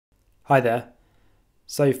Hi there.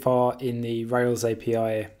 So far in the Rails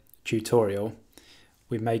API tutorial,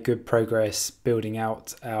 we've made good progress building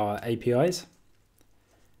out our APIs.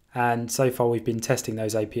 And so far we've been testing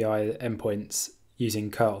those API endpoints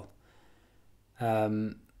using curl.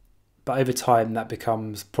 But over time that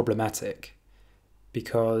becomes problematic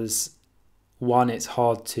because one, it's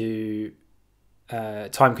hard to,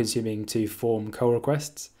 time consuming to form curl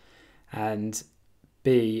requests, and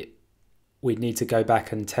B, we'd need to go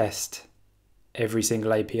back and test every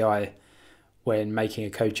single API when making a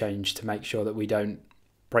code change to make sure that we don't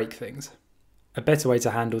break things. A better way to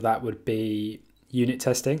handle that would be unit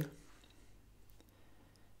testing.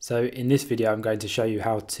 So in this video, I'm going to show you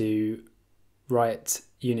how to write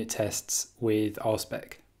unit tests with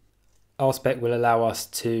RSpec. RSpec will allow us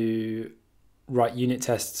to write unit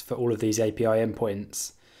tests for all of these API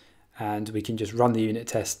endpoints, and we can just run the unit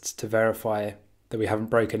tests to verify that we haven't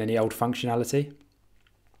broken any old functionality.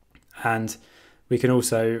 And we can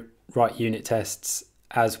also write unit tests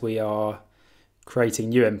as we are creating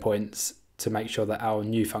new endpoints to make sure that our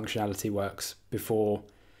new functionality works before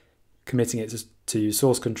committing it to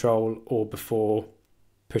source control or before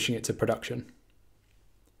pushing it to production.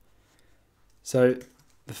 So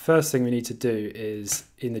the first thing we need to do is,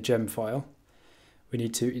 in the gem file, we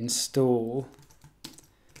need to install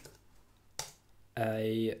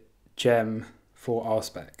a gem for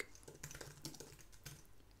RSpec.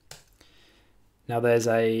 Now there's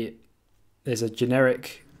a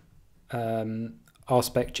generic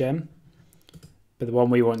RSpec gem, but the one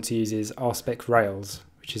we want to use is RSpec Rails,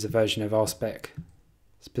 which is a version of RSpec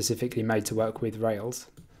specifically made to work with Rails.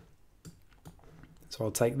 So I'll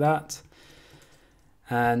take that,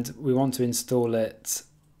 and we want to install it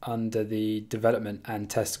under the development and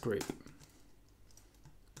test group.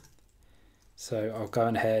 So I'll go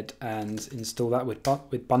ahead and install that with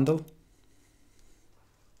bundle.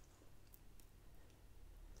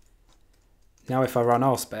 Now if I run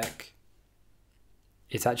RSpec,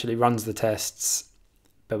 it actually runs the tests,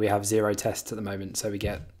 but we have 0 tests at the moment, so we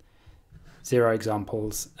get 0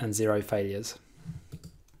 examples and 0 failures.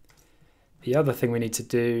 The other thing we need to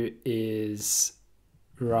do is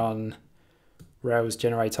run Rails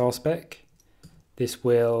generate RSpec. This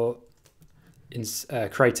will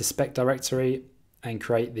create a spec directory and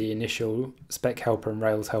create the initial spec helper and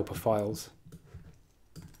Rails helper files.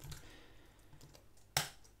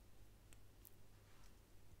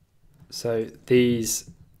 So these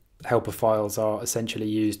helper files are essentially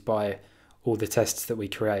used by all the tests that we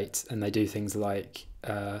create, and they do things like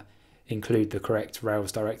include the correct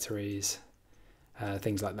Rails directories,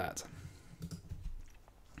 things like that.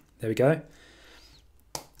 There we go.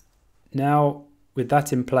 Now, with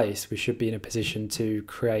that in place, we should be in a position to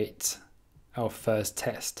create our first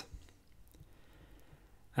test.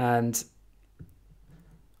 And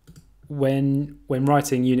when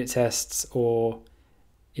writing unit tests or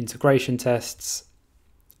integration tests,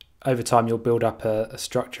 over time you'll build up a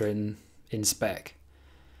structure in spec.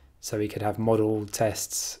 So we could have model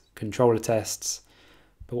tests, controller tests,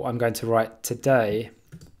 but what I'm going to write today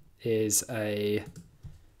is a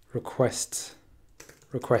request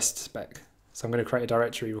spec. So I'm going to create a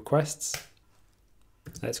directory requests.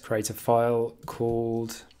 Let's create a file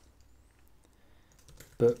called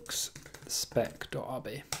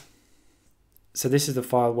books.spec.rb. So this is the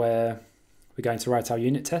file where we're going to write our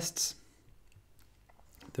unit tests.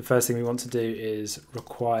 The first thing we want to do is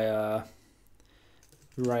require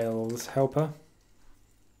Rails helper.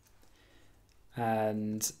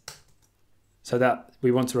 And so that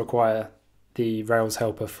we want to require the Rails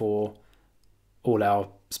helper for all our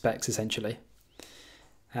specs essentially.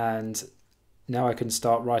 And now I can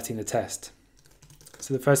start writing the test.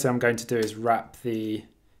 So the first thing I'm going to do is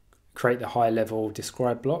create the high level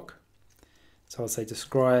describe block. So I'll say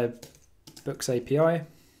describe books API,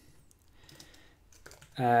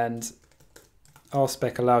 and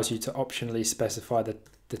RSpec allows you to optionally specify the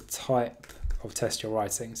type of test you're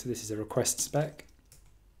writing. So this is a request spec,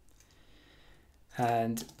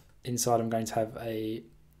 and inside I'm going to have a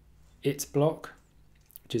it block,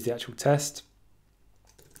 which is the actual test.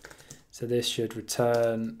 So this should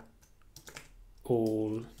return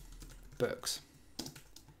all books.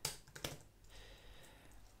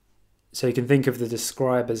 So you can think of the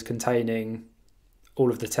describe as containing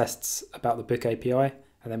all of the tests about the book API,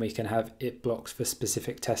 and then we can have it blocks for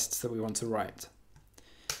specific tests that we want to write.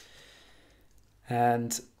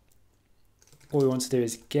 And all we want to do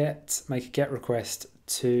is make a get request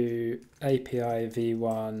to API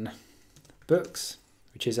v1 books,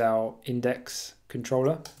 which is our index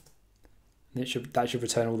controller. And that should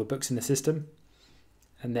return all the books in the system.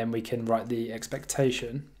 And then we can write the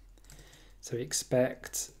expectation. So we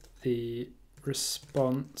expect the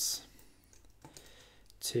response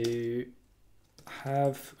to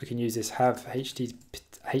have, we can use this have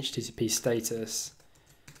HTTP status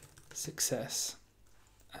success,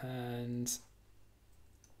 and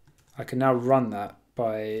I can now run that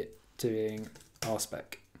by doing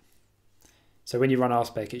RSpec. So when you run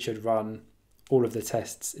RSpec, it should run all of the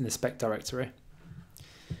tests in the spec directory.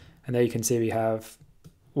 And there you can see we have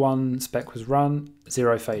 1 spec was run,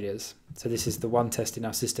 0 failures. So this is the one test in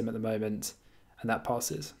our system at the moment, and that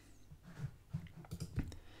passes.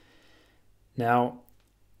 Now,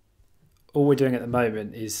 all we're doing at the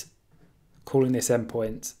moment is calling this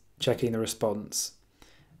endpoint, checking the response,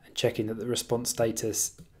 and checking that the response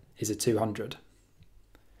status is a 200.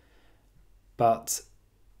 But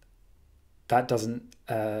that doesn't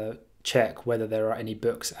check whether there are any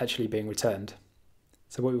books actually being returned.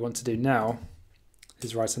 So what we want to do now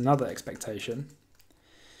is write another expectation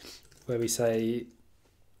where we say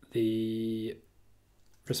the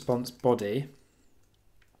response body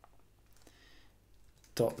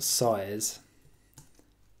dot size,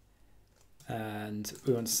 and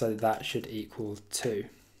we want to say that should equal 2.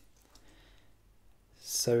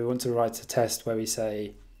 So we want to write a test where we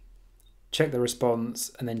say check the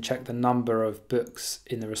response and then check the number of books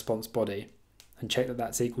in the response body and check that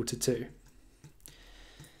that's equal to 2.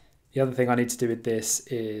 The other thing I need to do with this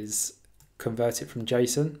is convert it from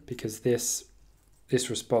JSON, because this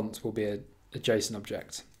response will be a JSON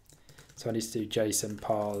object. So I need to do JSON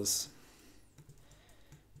parse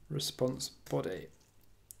response body.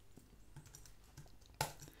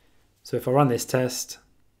 So if I run this test,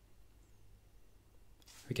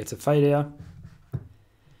 we get a failure.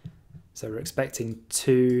 So we're expecting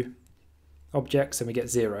 2 objects and we get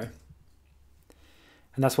 0.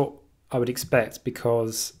 And that's what I would expect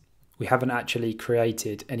because we haven't actually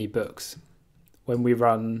created any books. When we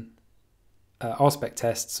run RSpec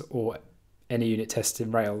tests or any unit tests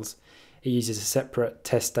in Rails, it uses a separate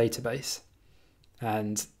test database.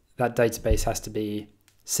 And that database has to be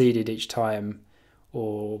seeded each time,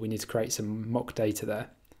 or we need to create some mock data there.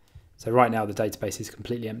 So right now the database is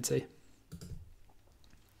completely empty.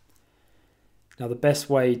 Now the best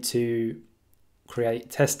way to create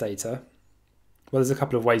test data, well, there's a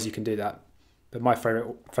couple of ways you can do that, but my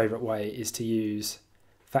favorite way is to use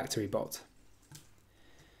FactoryBot,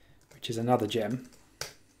 which is another gem.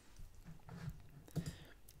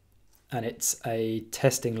 And it's a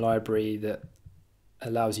testing library that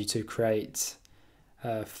allows you to create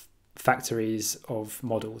factories of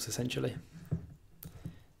models, essentially.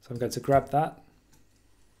 So I'm going to grab that.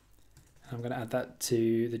 I'm going to add that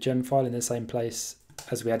to the gem file in the same place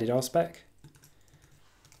as we added RSpec.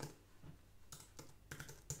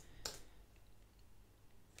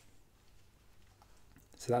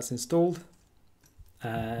 So that's installed,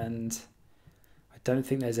 and I don't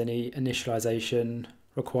think there's any initialization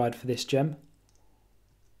required for this gem.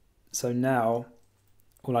 So now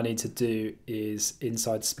all I need to do is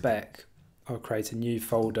inside spec, I'll create a new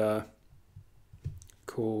folder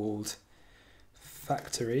called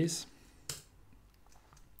factories,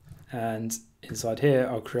 and inside here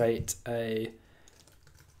I'll create a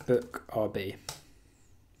book RB.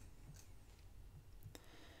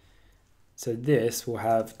 So this will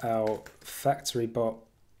have our FactoryBot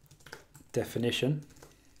definition,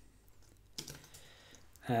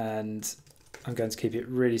 and I'm going to keep it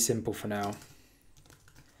really simple for now.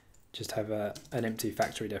 Just have an empty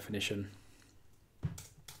factory definition.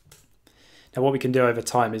 Now what we can do over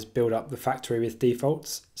time is build up the factory with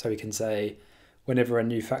defaults. So we can say whenever a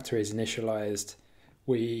new factory is initialized,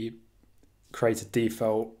 we create a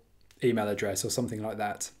default email address or something like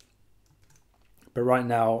that. But right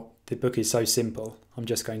now the book is so simple, I'm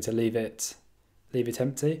just going to leave it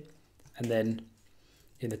empty. And then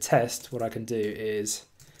in the test, what I can do is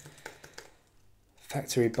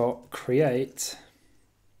FactoryBot create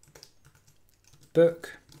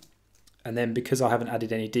book, and then because I haven't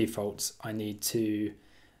added any defaults, I need to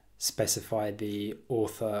specify the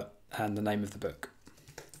author and the name of the book.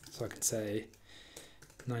 So I can say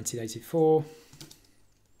 1984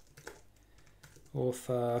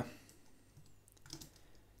 author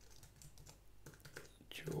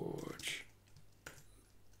George.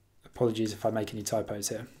 Apologies if I make any typos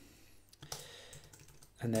here.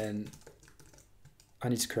 And then I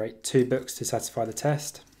need to create 2 books to satisfy the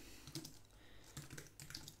test.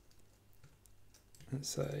 Let's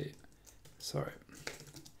say, sorry,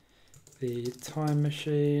 the Time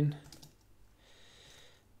Machine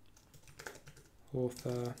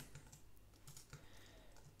author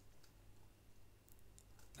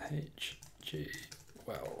H.G.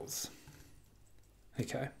 Wells.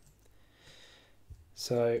 Okay,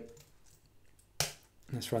 so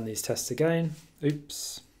Let's run these tests again.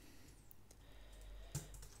 Oops.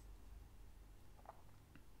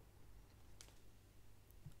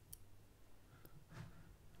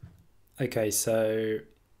 Okay, so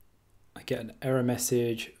I get an error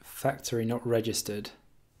message, factory not registered.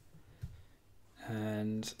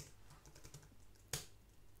 And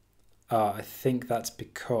I think that's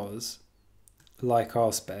because, like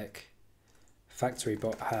RSpec,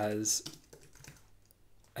 FactoryBot has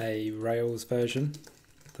a Rails version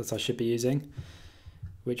that I should be using,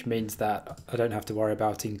 which means that I don't have to worry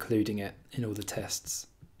about including it in all the tests.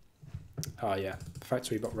 Oh yeah,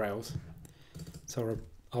 FactoryBot Rails. So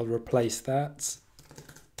I'll replace that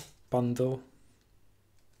bundle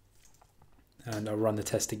and I'll run the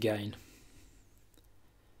test again.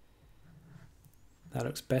 That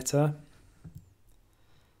looks better.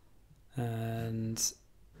 And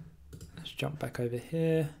let's jump back over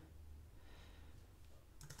here.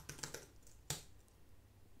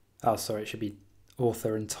 Oh, sorry, it should be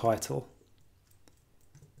author and title.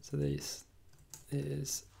 So this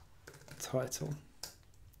is title.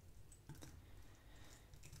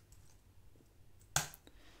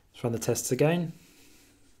 Let's run the tests again.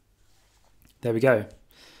 There we go.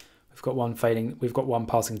 We've got one failing, we've got one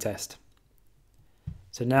passing test.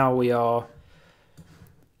 So now we are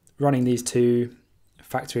running these two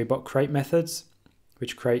FactoryBot create methods,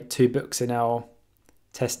 which create two books in our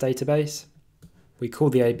test database. We call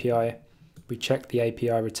the API, we check the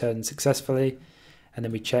API returned successfully, and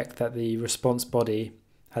then we check that the response body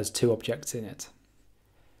has two objects in it.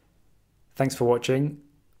 Thanks for watching.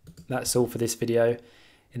 That's all for this video.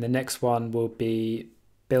 In the next one, we'll be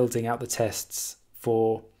building out the tests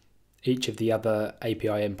for each of the other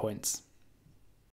API endpoints.